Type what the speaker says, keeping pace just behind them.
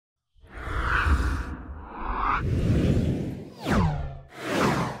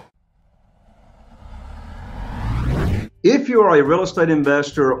you are a real estate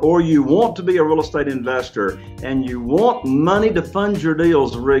investor or you want to be a real estate investor and you want money to fund your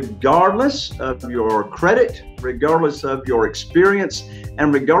deals regardless of your credit, regardless of your experience,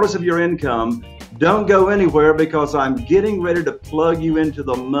 and regardless of your income, don't go anywhere because I'm getting ready to plug you into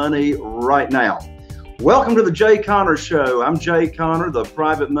the money right now. Welcome to the Jay Conner Show. I'm Jay Conner, the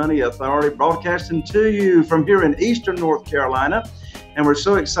Private Money Authority, broadcasting to you from here in Eastern North Carolina, and we're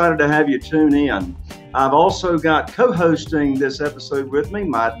so excited to have you tune in. I've also got co-hosting this episode with me,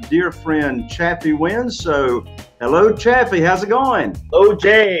 my dear friend Chaffee-Thanh Nguyen. So, hello Chaffee, how's it going? Hello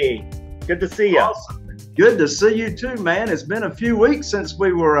Jay, good to see you. Awesome. Good to see you too, man. It's been a few weeks since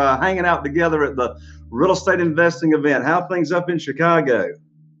we were hanging out together at the real estate investing event. How are things up in Chicago?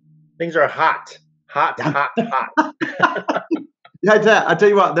 Things are hot. Yeah, I tell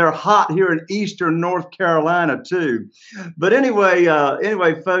you what, they're hot here in Eastern North Carolina too. But anyway,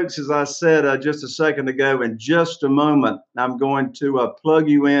 folks, as I said just a second ago, in just a moment, I'm going to plug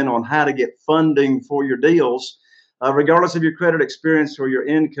you in on how to get funding for your deals, regardless of your credit experience or your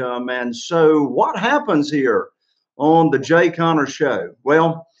income. And so what happens here on the Jay Conner Show?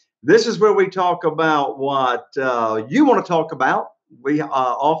 Well, this is where we talk about what you want to talk about. We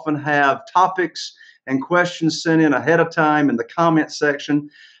often have topics and questions sent in ahead of time in the comment section.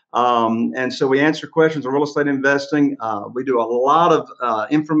 And so we answer questions on real estate investing. We do a lot of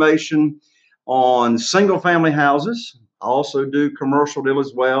information on single family houses. I also do commercial deal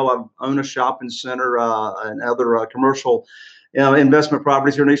as well. I own a shopping center and other commercial investment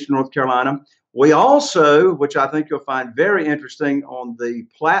properties here in Eastern North Carolina. We also, which I think you'll find very interesting on the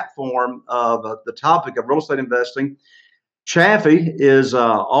platform of the topic of real estate investing, Chaffee is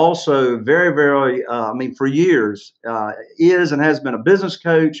also very, for years, is and has been a business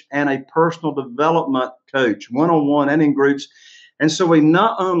coach and a personal development coach, one-on-one and in groups. And so we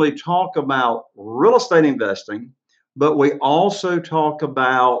not only talk about real estate investing, but we also talk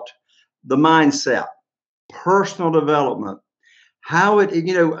about the mindset, personal development, how it,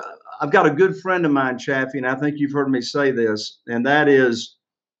 I've got a good friend of mine, Chaffee, and I think you've heard me say this, and that is,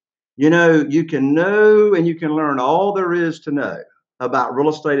 you can know and you can learn all there is to know about real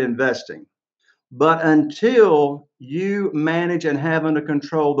estate investing. But until you manage and have under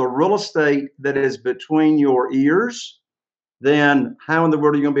control the real estate that is between your ears, then how in the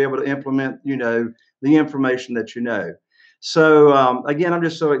world are you going to be able to implement, the information that you know? So, again, I'm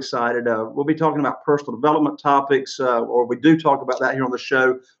just so excited. We'll be talking about personal development topics, or we do talk about that here on the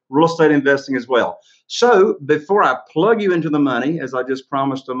show, real estate investing as well. So before I plug you into the money, as I just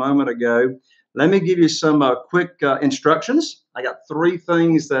promised a moment ago, let me give you some quick instructions. I got three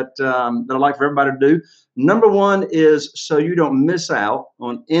things that I'd like for everybody to do. Number one is so you don't miss out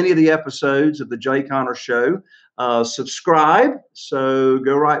on any of the episodes of the Jay Conner Show. Subscribe. So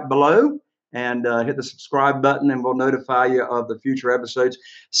go right below and hit the subscribe button, and we'll notify you of the future episodes.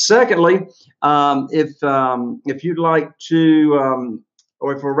 Secondly, if you'd like to,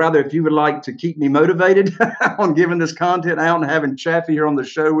 if you would like to keep me motivated on giving this content out and having Chaffee here on the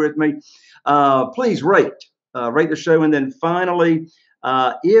show with me, please rate the show. And then finally,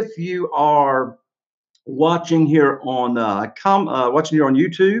 if you are watching here on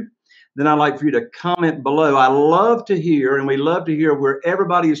YouTube, then I'd like for you to comment below. I love to hear, and we love to hear where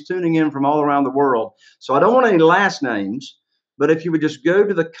everybody is tuning in from all around the world. So I don't want any last names, but if you would just go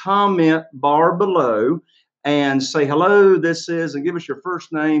to the comment bar below and say, hello, this is, and give us your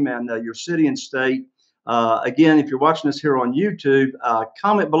first name and your city and state. Again, if you're watching us here on YouTube,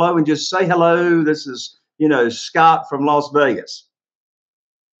 comment below and just say hello. This is, Scott from Las Vegas.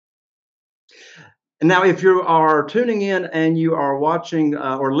 And now, if you are tuning in and you are watching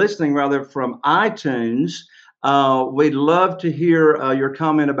or listening rather from iTunes, we'd love to hear your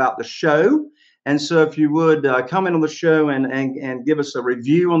comment about the show. And so if you would comment on the show and give us a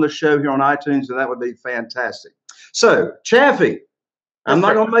review on the show here on iTunes, then that would be fantastic. So Chaffee, I'm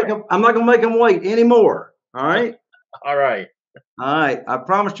not going to make them wait anymore. All right. All right. I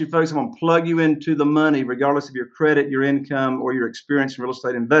promised you folks, I'm going to plug you into the money, regardless of your credit, your income, or your experience in real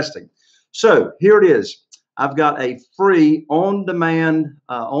estate investing. So here it is. I've got a free on-demand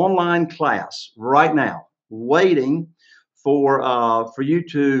online class right now waiting for you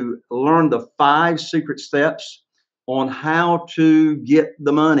to learn the 5 secret steps on how to get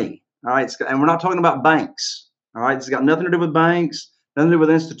the money. All right. And we're not talking about banks. All right. It's got nothing to do with banks, nothing to do with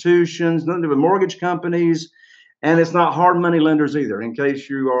institutions, nothing to do with mortgage companies. And it's not hard money lenders either, in case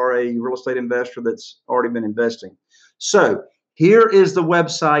you are a real estate investor that's already been investing. So Here is the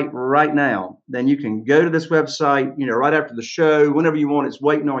website right now. Then you can go to this website, right after the show, whenever you want. It's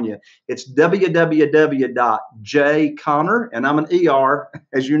waiting on you. It's www.jayconner, and I'm an ER,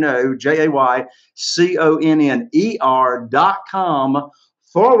 as you know,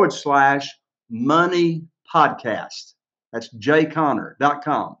 JayConner.com/money podcast. That's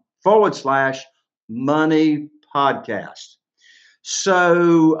jayconner.com/money podcast.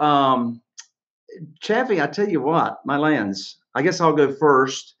 So, Chaffee, I tell you what, my lands, I guess I'll go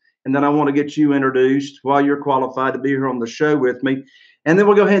first, and then I want to get you introduced while you're qualified to be here on the show with me. And then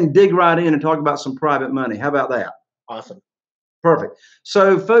we'll go ahead and dig right in and talk about some private money. How about that? Awesome. Perfect.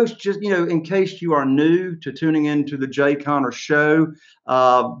 So, folks, just, in case you are new to tuning into the Jay Conner Show,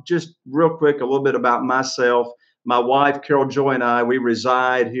 just real quick, a little bit about myself. My wife, Carol Joy, and I, we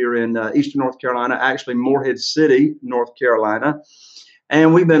reside here in Eastern North Carolina, actually Morehead City, North Carolina.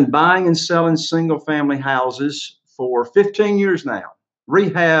 And we've been buying and selling single family houses for 15 years now.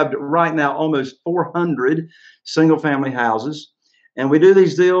 Rehabbed right now almost 400 single family houses. And we do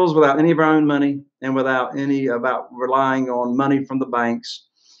these deals without any of our own money and without any about relying on money from the banks.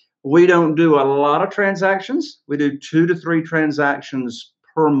 We don't do a lot of transactions. We do 2 to 3 transactions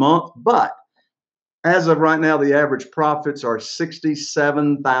per month. But as of right now, the average profits are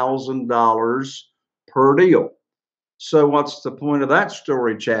 $67,000 per deal. So what's the point of that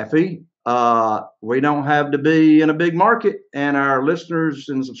story, Chaffee? We don't have to be in a big market, and our listeners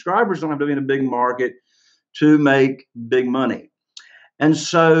and subscribers don't have to be in a big market to make big money. And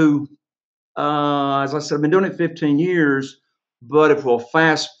so, as I said, I've been doing it 15 years, but if we'll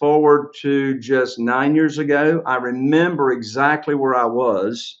fast forward to just 9 years ago, I remember exactly where I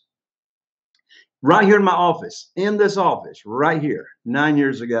was. Right here in my office, in this office, right here, 9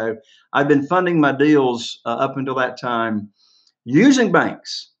 years ago. I've been funding my deals up until that time using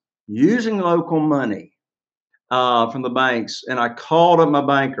banks, using local money from the banks. And I called up my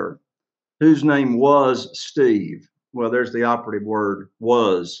banker, whose name was Steve. Well, there's the operative word,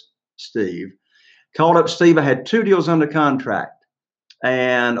 was Steve. Called up Steve. I had 2 deals under contract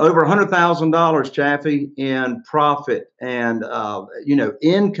and over $100,000, Chaffee, in profit and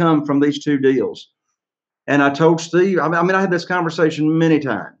income from these 2 deals. And I told Steve, I had this conversation many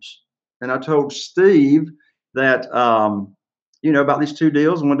times, and I told Steve that about these 2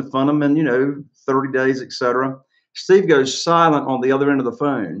 deals and wanted to fund them in 30 days, etc. Steve goes silent on the other end of the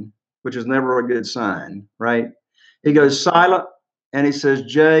phone, which is never a good sign, right? He goes silent and he says,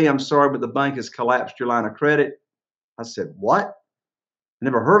 "Jay, I'm sorry, but the bank has collapsed your line of credit." I said, "What?" I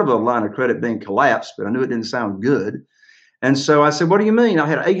never heard of a line of credit being collapsed, but I knew it didn't sound good. And so I said, "What do you mean?" I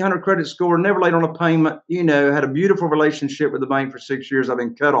had an 800 credit score, never late on a payment, had a beautiful relationship with the bank for 6 years. I've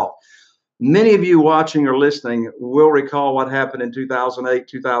been cut off. Many of you watching or listening will recall what happened in 2008,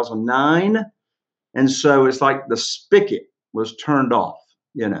 2009. And so it's like the spigot was turned off,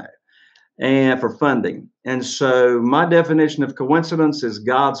 and for funding. And so my definition of coincidence is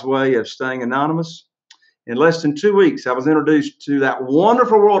God's way of staying anonymous. In less than 2 weeks, I was introduced to that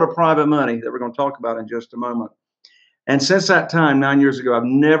wonderful world of private money that we're going to talk about in just a moment. And since that time, 9 years ago, I've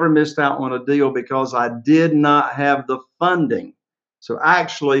never missed out on a deal because I did not have the funding. So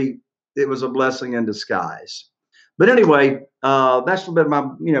actually, it was a blessing in disguise. But anyway, that's a little bit of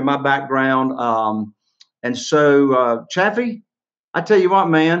my background. And so, Chaffee, I tell you what,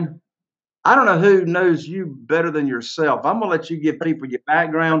 man, I don't know who knows you better than yourself. I'm going to let you give people your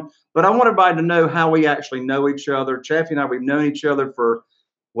background, but I want everybody to know how we actually know each other. Chaffee and I, we've known each other for,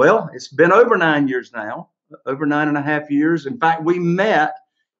 well, it's been over 9 years now. Over 9.5 years. In fact, we met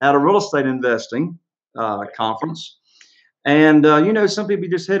at a real estate investing conference. And, some people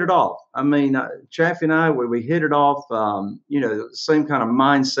just hit it off. Chaffee and I, we hit it off, same kind of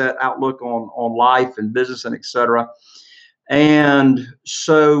mindset, outlook on life and business and et cetera. And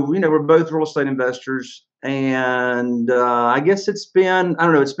so, we're both real estate investors. And I guess it's been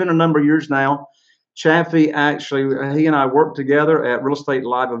a number of years now. Chaffee, actually, he and I work together at Real Estate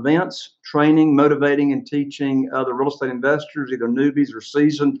Live events, training, motivating, and teaching other real estate investors, either newbies or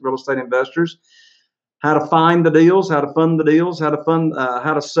seasoned real estate investors, how to find the deals, how to fund the deals, how to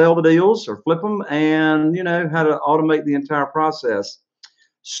sell the deals or flip them, and how to automate the entire process.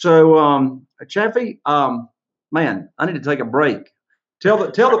 So, Chaffee, man, I need to take a break. Tell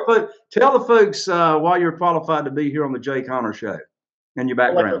the folks why you're qualified to be here on the Jay Conner Show and your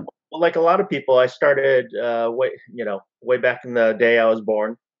background. Like a lot of people, I started way back in the day I was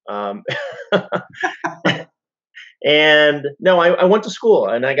born. And no, I went to school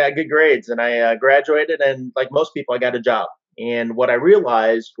and I got good grades and I graduated, and like most people, I got a job. And what I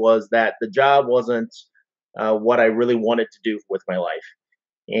realized was that the job wasn't what I really wanted to do with my life.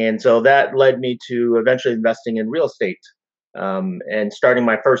 And so that led me to eventually investing in real estate. and starting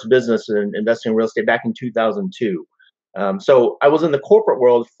my first business in investing in real estate back in 2002. So I was in the corporate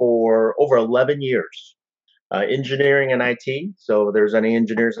world for over 11 years, engineering and IT. So if there's any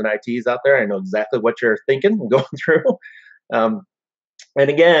engineers and ITs out there, I know exactly what you're thinking and going through. Um, and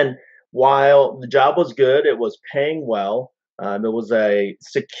again, while the job was good, it was paying well. It was a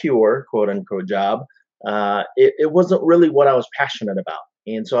secure, quote unquote, job. It wasn't really what I was passionate about.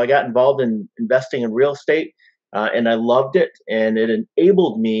 And so I got involved in investing in real estate, and I loved it. And it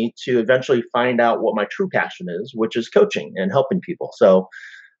enabled me to eventually find out what my true passion is, which is coaching and helping people. So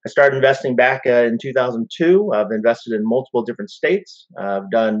I started investing back in 2002. I've invested in multiple different states.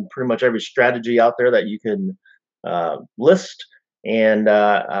 I've done pretty much every strategy out there that you can list. And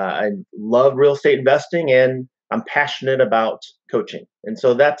I love real estate investing, and I'm passionate about coaching. And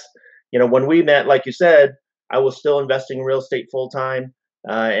so that's, when we met, like you said, I was still investing in real estate full time.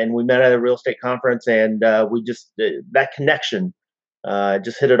 And we met at a real estate conference, and we just, that connection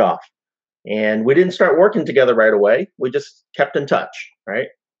just hit it off. And we didn't start working together right away. We just kept in touch, right?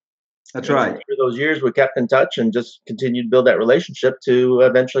 That's And right. through those years, we kept in touch and just continued to build that relationship to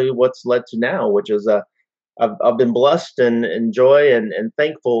eventually what's led to now, which is I've been blessed and enjoy and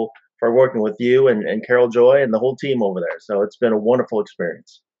thankful for working with you and Carol Joy and the whole team over there. So it's been a wonderful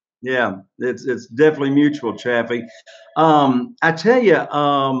experience. Yeah, it's definitely mutual, Chaffee. I tell you,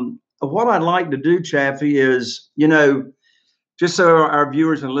 what I'd like to do, Chaffee, is, just so our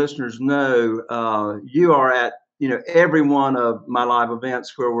viewers and listeners know, you are at, every one of my live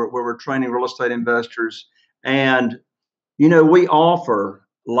events where we're training real estate investors. And, we offer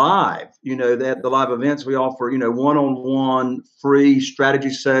live, that the live events, we offer, one-on-one free strategy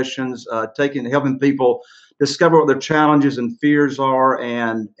sessions, helping people discover what their challenges and fears are,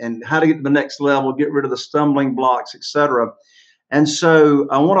 and how to get to the next level, get rid of the stumbling blocks, etc. And so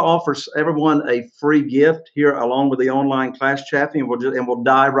I want to offer everyone a free gift here along with the online class, Chaffee, and we'll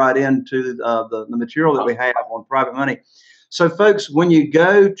dive right into the material that we have on private money. So, folks, when you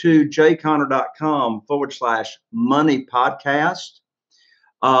go to jconner.com/money podcast,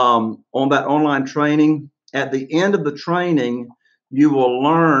 on that online training, at the end of the training, you will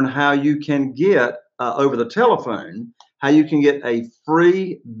learn how you can get over the telephone, how you can get a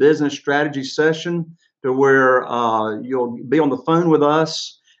free business strategy session to where you'll be on the phone with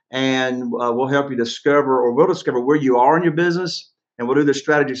us, and we'll help you discover, or we'll discover where you are in your business, and we'll do the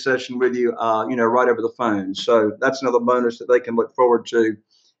strategy session with you, right over the phone. So that's another bonus that they can look forward to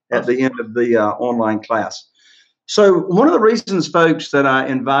at the end of the online class. So one of the reasons, folks, that I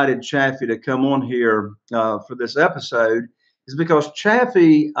invited Chaffee to come on here for this episode is because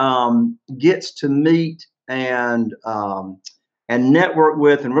Chaffee gets to meet and network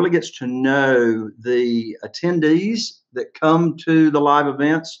with and really gets to know the attendees that come to the live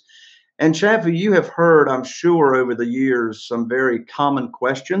events. And Chaffee, you have heard, I'm sure, over the years, some very common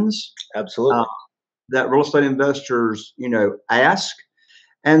questions. Absolutely. That real estate investors, ask.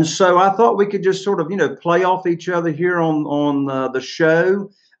 And so I thought we could just sort of, play off each other here on the show.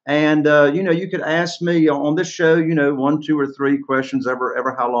 And, you could ask me on this show, 1, 2, or 3 questions,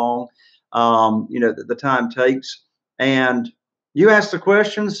 ever how long, the time takes. And you ask the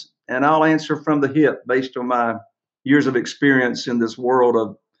questions, and I'll answer from the hip based on my years of experience in this world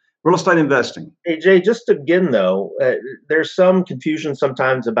of real estate investing. Hey, Jay, just to begin, though, there's some confusion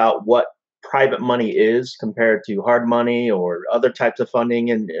sometimes about what private money is compared to hard money or other types of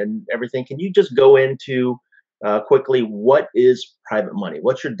funding and everything. Can you just go into quickly what is private money?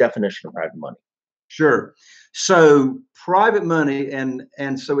 What's your definition of private money? Sure. So private money, and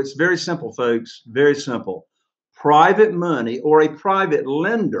so it's very simple, folks, very simple. Private money, or a private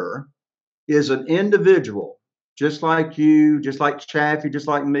lender, is an individual, just like you, just like Chaffee, just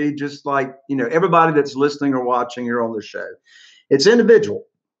like me, just like, everybody that's listening or watching here on the show. It's individual.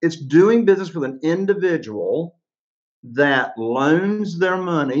 It's doing business with an individual that loans their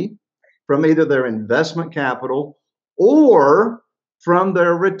money from either their investment capital or from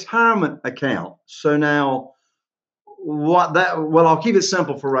their retirement account. So now, I'll keep it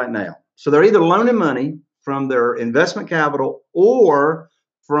simple for right now. So they're either loaning money from their investment capital or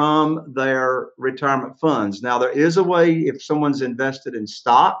from their retirement funds. Now, there is a way, if someone's invested in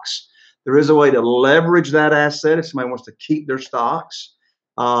stocks, there is a way to leverage that asset if somebody wants to keep their stocks.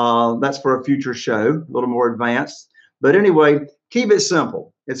 That's for a future show, a little more advanced. But anyway, keep it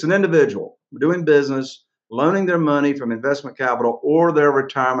simple. It's an individual doing business, loaning their money from investment capital or their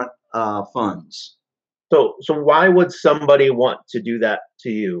retirement funds. So why would somebody want to do that to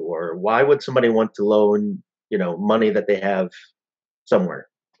you, or why would somebody want to loan, money that they have somewhere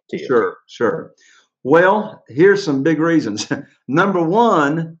to you? Sure. Well, here's some big reasons. Number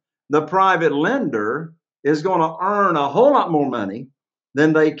one, the private lender is going to earn a whole lot more money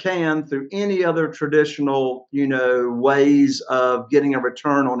than they can through any other traditional, ways of getting a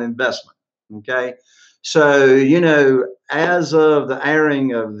return on investment. Okay. So, as of the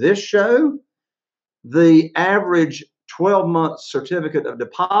airing of this show, the average 12-month certificate of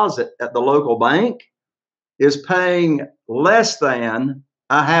deposit at the local bank is paying less than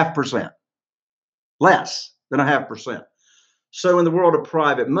 0.5%, less than 0.5%. So in the world of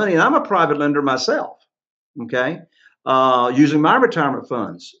private money, and I'm a private lender myself, okay, using my retirement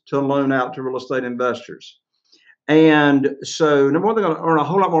funds to loan out to real estate investors. And so, number one, they're going to earn a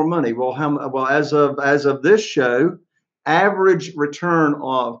whole lot more money. Well, as of this show, average return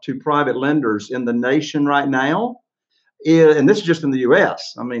to private lenders in the nation right now is, and this is just in the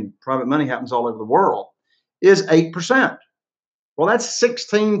U.S. I mean, private money happens all over the world, is 8%. Well, that's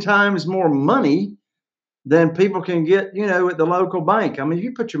 16 times more money than people can get, at the local bank. I mean, if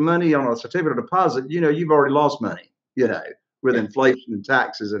you put your money on a certificate of deposit, you've already lost money, with inflation and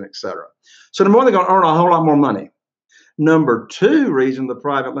taxes and et cetera. So number one, they're going to earn a whole lot more money. Number two reason the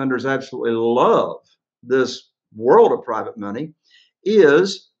private lenders absolutely love this world of private money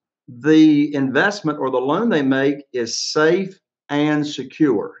is the investment or the loan they make is safe and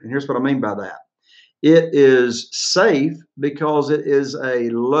secure. And here's what I mean by that. It is safe because it is a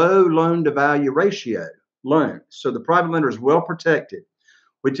low loan to value ratio loan. So the private lender is well protected.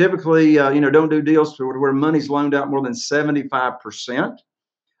 We typically, don't do deals where money's loaned out more than 75%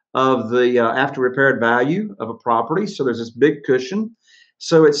 of the after repaired value of a property. So there's this big cushion.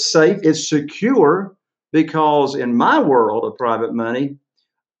 So it's safe, it's secure, because in my world of private money,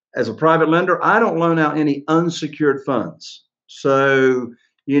 as a private lender, I don't loan out any unsecured funds. So,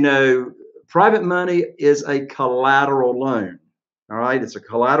 private money is a collateral loan. All right, it's a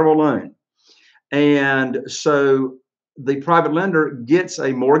collateral loan. And so the private lender gets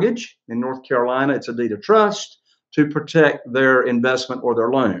a mortgage. In North Carolina, it's a deed of trust to protect their investment or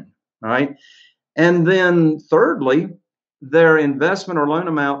their loan. All right. And then thirdly, their investment or loan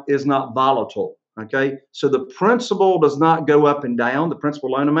amount is not volatile. Okay. So the principal does not go up and down, the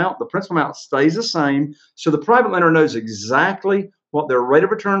principal loan amount. The principal amount stays the same. So the private lender knows exactly what their rate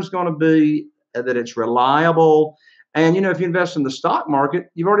of return is going to be, and that it's reliable. And, if you invest in the stock market,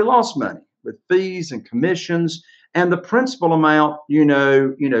 you've already lost money with fees and commissions, and the principal amount,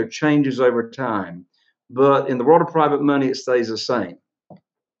 changes over time. But in the world of private money, it stays the same.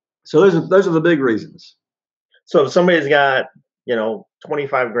 So those are the big reasons. So if somebody's got,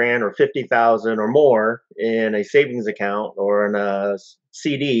 25 grand or 50,000 or more in a savings account or in a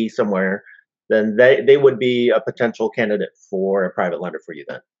CD somewhere, then they would be a potential candidate for a private lender for you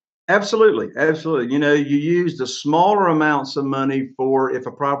then. Absolutely. Absolutely. You use the smaller amounts of money for if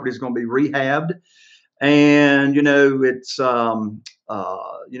a property is going to be rehabbed, and, it's,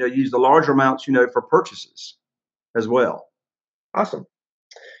 use the larger amounts, for purchases as well. Awesome.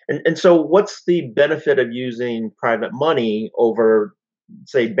 And so what's the benefit of using private money over,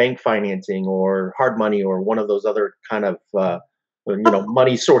 say, bank financing or hard money or one of those other kind of,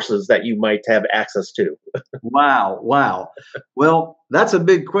 money sources that you might have access to? Wow. Well, that's a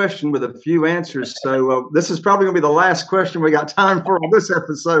big question with a few answers. So this is probably going to be the last question we got time for on this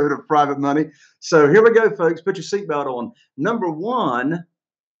episode of Private Money. So here we go, folks. Put your seatbelt on. Number one,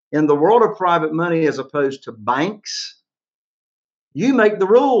 in the world of private money, as opposed to banks, you make the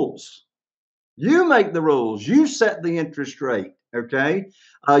rules. You make the rules. You set the interest rate. Okay.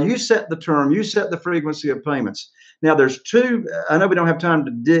 You set the term. You set the frequency of payments. Now, there's two. I know we don't have time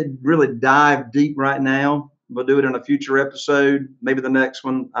to really dive deep right now. We'll do it in a future episode, maybe the next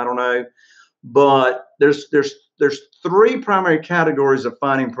one. I don't know. But there's three primary categories of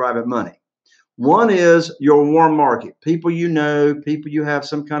finding private money. One is your warm market, people people you have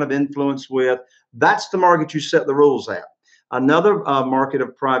some kind of influence with. That's the market you set the rules at. Another market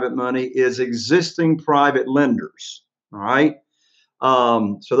of private money is existing private lenders. All right.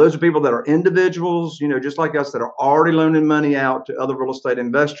 So those are people that are individuals, just like us, that are already loaning money out to other real estate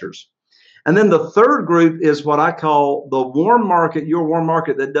investors. And then the third group is what I call the warm market, your warm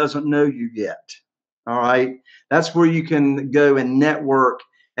market that doesn't know you yet. All right. That's where you can go and network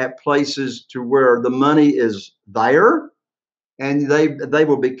at places to where the money is there, and they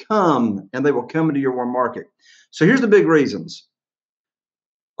will come into your warm market. So here's the big reasons.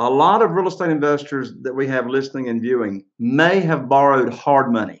 A lot of real estate investors that we have listening and viewing may have borrowed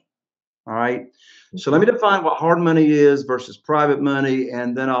hard money. All right. So let me define what hard money is versus private money,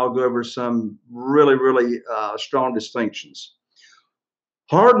 and then I'll go over some really, really strong distinctions.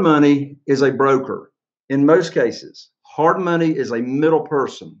 Hard money is a broker. In most cases, hard money is a middle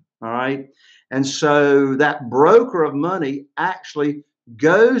person. All right. And so that broker of money actually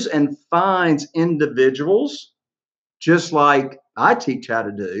goes and finds individuals, just like I teach how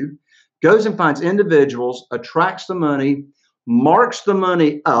to do, goes and finds individuals, attracts the money, marks the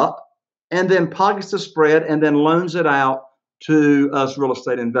money up, and then pockets the spread and then loans it out to us real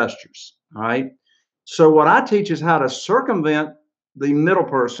estate investors. All right. So what I teach is how to circumvent the middle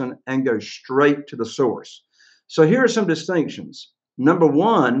person and go straight to the source. So here are some distinctions. Number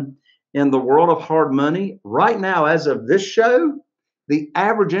one, in the world of hard money, right now, as of this show, the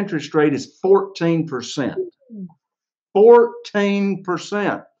average interest rate is 14%.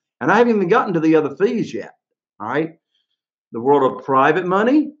 14%. And I haven't even gotten to the other fees yet. All right. The world of private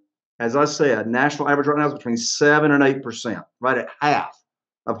money, as I said, national average right now is between 7 and 8%, right at half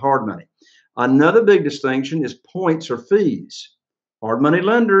of hard money. Another big distinction is points or fees. Hard money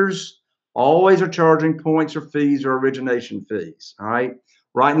lenders always are charging points or fees or origination fees. All right.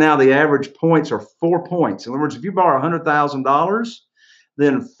 Right now, the average points are 4 points. In other words, if you borrow $100,000,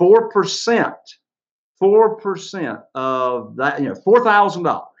 then 4%, 4% of that,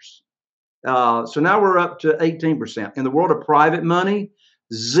 $4,000. So now we're up to 18%. In the world of private money,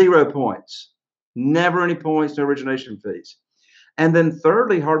 0 points, never any points, no origination fees. And then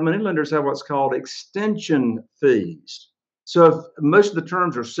thirdly, hard money lenders have what's called extension fees. So if most of the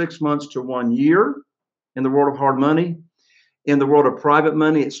terms are 6 months to 1 year in the world of hard money. In the world of private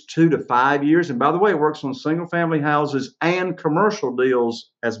money, it's 2 to 5 years. And by the way, it works on single family houses and commercial deals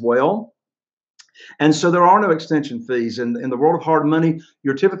as well. And so there are no extension fees. In the world of hard money,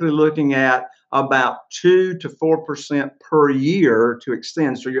 you're typically looking at about 2 to 4% per year to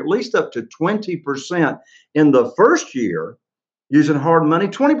extend. So you're at least up to 20% in the first year using hard money,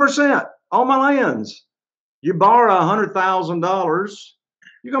 20% on my lands. You borrow $100,000,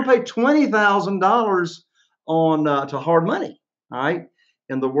 you're going to pay $20,000 on to hard money. All right.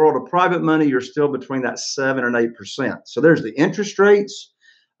 In the world of private money, you're still between that 7 and 8%. So there's the interest rates.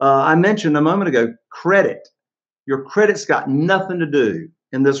 I mentioned a moment ago, credit. Your credit's got nothing to do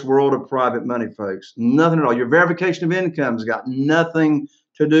in this world of private money, folks. Nothing at all. Your verification of income's got nothing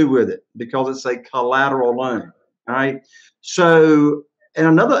to do with it because it's a collateral loan. All right. So, and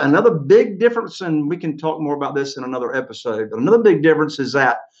another big difference, and we can talk more about this in another episode, but another big difference is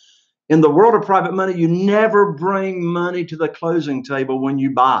that in the world of private money, you never bring money to the closing table when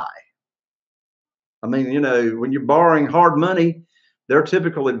you buy. I mean, when you're borrowing hard money, their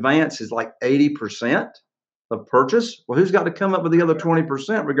typical advance is like 80% of purchase. Well, who's got to come up with the other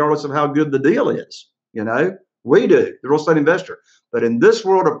 20%, regardless of how good the deal is? We do, the real estate investor. But in this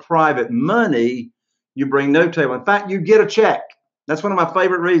world of private money, you bring no table. In fact, you get a check. That's one of my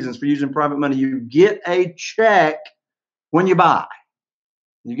favorite reasons for using private money. You get a check when you buy.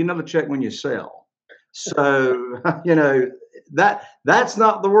 You get another check when you sell. So, that's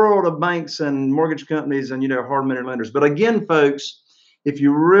not the world of banks and mortgage companies and, hard money lenders. But again, folks, if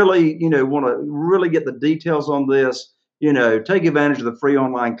you really, want to really get the details on this, take advantage of the free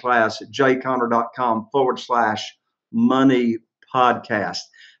online class at jconner.com/money podcast.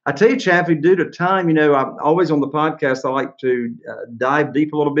 I tell you, Chaffee, due to time, I'm always on the podcast. I like to dive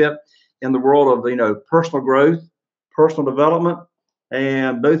deep a little bit in the world of, personal growth, personal development.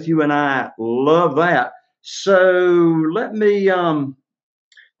 And both you and I love that. So let me Jay,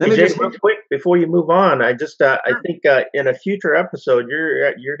 real quick before you move on, I think in a future episode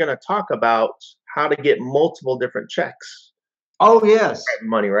you're going to talk about how to get multiple different checks. Oh yes,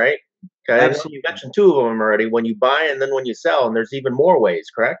 money, right? Okay, absolutely. You mentioned 2 of them already: when you buy and then when you sell, and there's even more ways.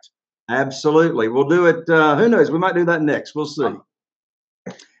 Correct? Absolutely. We'll do it. Who knows? We might do that next. We'll see.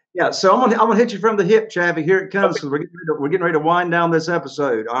 Yeah, so I'm gonna hit you from the hip, Chaffee. Here it comes. Okay. So we're getting ready to wind down this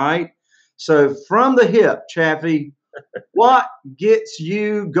episode. All right. So from the hip, Chaffee, what gets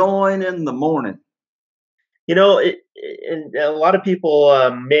you going in the morning? And a lot of people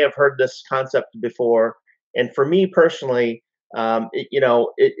may have heard this concept before, and for me personally,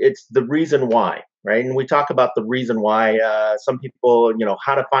 it's the reason why, right? And we talk about the reason why. Some people,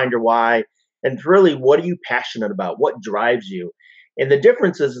 how to find your why, and really, what are you passionate about? What drives you? And the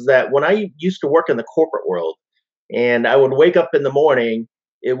difference is that when I used to work in the corporate world and I would wake up in the morning,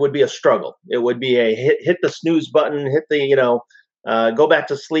 it would be a struggle. It would be a hit the snooze button, hit the, go back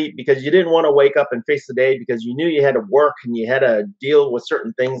to sleep, because you didn't want to wake up and face the day because you knew you had to work and you had to deal with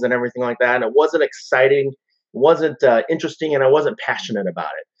certain things and everything like that. And it wasn't exciting, it wasn't interesting, and I wasn't passionate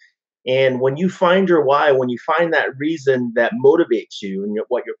about it. And when you find your why, when you find that reason that motivates you and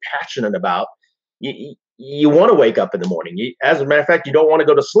what you're passionate about, you want to wake up in the morning. As a matter of fact, you don't want to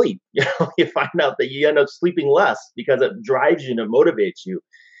go to sleep. You find out that you end up sleeping less because it drives you and it motivates you.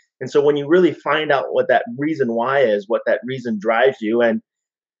 And so when you really find out what that reason why is, what that reason drives you, and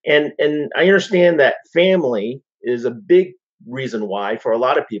I understand that family is a big reason why. For a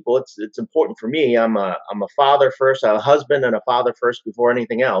lot of people, it's important. For me, I'm a father first, a husband and a father first before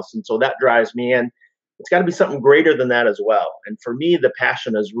anything else, and so that drives me. And it's got to be something greater than that as well. And for me, the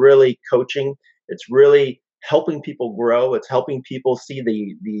passion is really coaching. It's really helping people grow. It's helping people see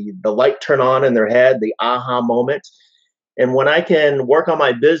the light turn on in their head, the aha moment. And when I can work on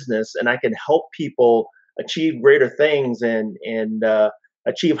my business and I can help people achieve greater things and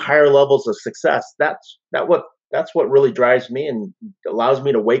achieve higher levels of success, that's what really drives me and allows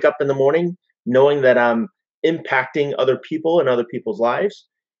me to wake up in the morning knowing that I'm impacting other people and other people's lives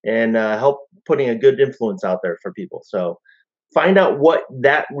and help putting a good influence out there for people. So find out what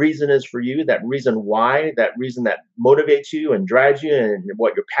that reason is for you, that reason why, that reason that motivates you and drives you and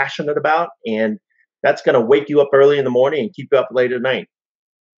what you're passionate about. And that's going to wake you up early in the morning and keep you up late at night.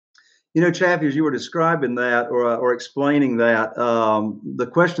 You know, Chaffee, as you were describing that or explaining that, the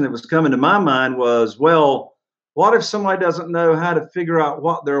question that was coming to my mind was, well, what if somebody doesn't know how to figure out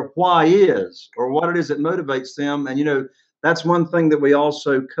what their why is or what it is that motivates them? And, you know, that's one thing that we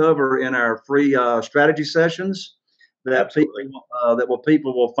also cover in our free strategy sessions that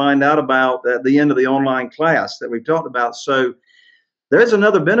people will find out about at the end of the online class that we've talked about. So there's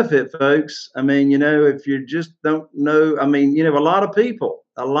another benefit, folks. I mean, you know, if you just don't know, I mean, you know, a lot of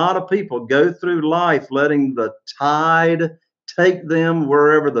people go through life letting the tide take them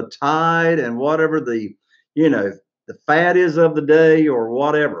wherever the tide and whatever the, you know, the fad is of the day or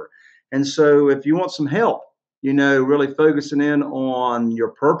whatever. And so if you want some help, you know, really focusing in on your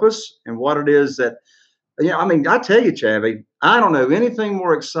purpose and what it is that, you know, I mean, I tell you, Chaffee, I don't know anything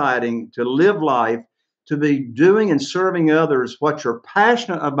more exciting to live life, to be doing and serving others what you're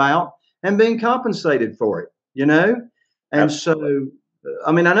passionate about and being compensated for it, you know? And Absolutely. So,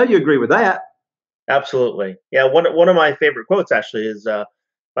 I mean, I know you agree with that. Absolutely. Yeah. One of my favorite quotes actually is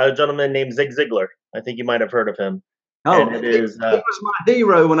by a gentleman named Zig Ziglar. I think you might have heard of him. Oh, he was my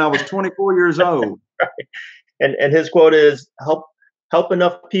hero when I was 24 years old. Right. And his quote is, help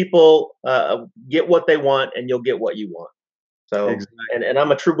enough people get what they want and you'll get what you want. So, exactly. and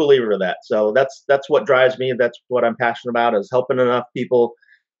I'm a true believer of that. So that's what drives me. That's what I'm passionate about, is helping enough people,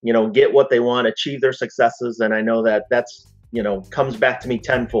 you know, get what they want, achieve their successes. And I know that that's, you know, comes back to me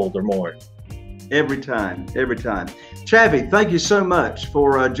tenfold or more. Every time. Chaffee, thank you so much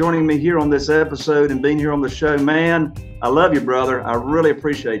for joining me here on this episode and being here on the show, man. I love you, brother. I really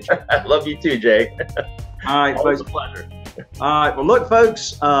appreciate you. I love you too, Jay. All right, always a pleasure. All right. Well, look,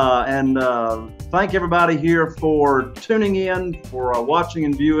 folks, and thank everybody here for tuning in, for watching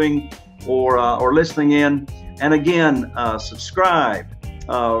and viewing, or listening in. And again, subscribe,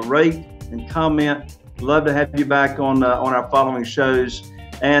 rate, and comment. Love to have you back on our following shows.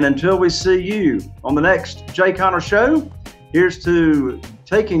 And until we see you on the next Jay Conner Show, here's to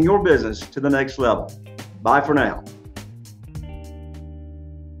taking your business to the next level. Bye for now.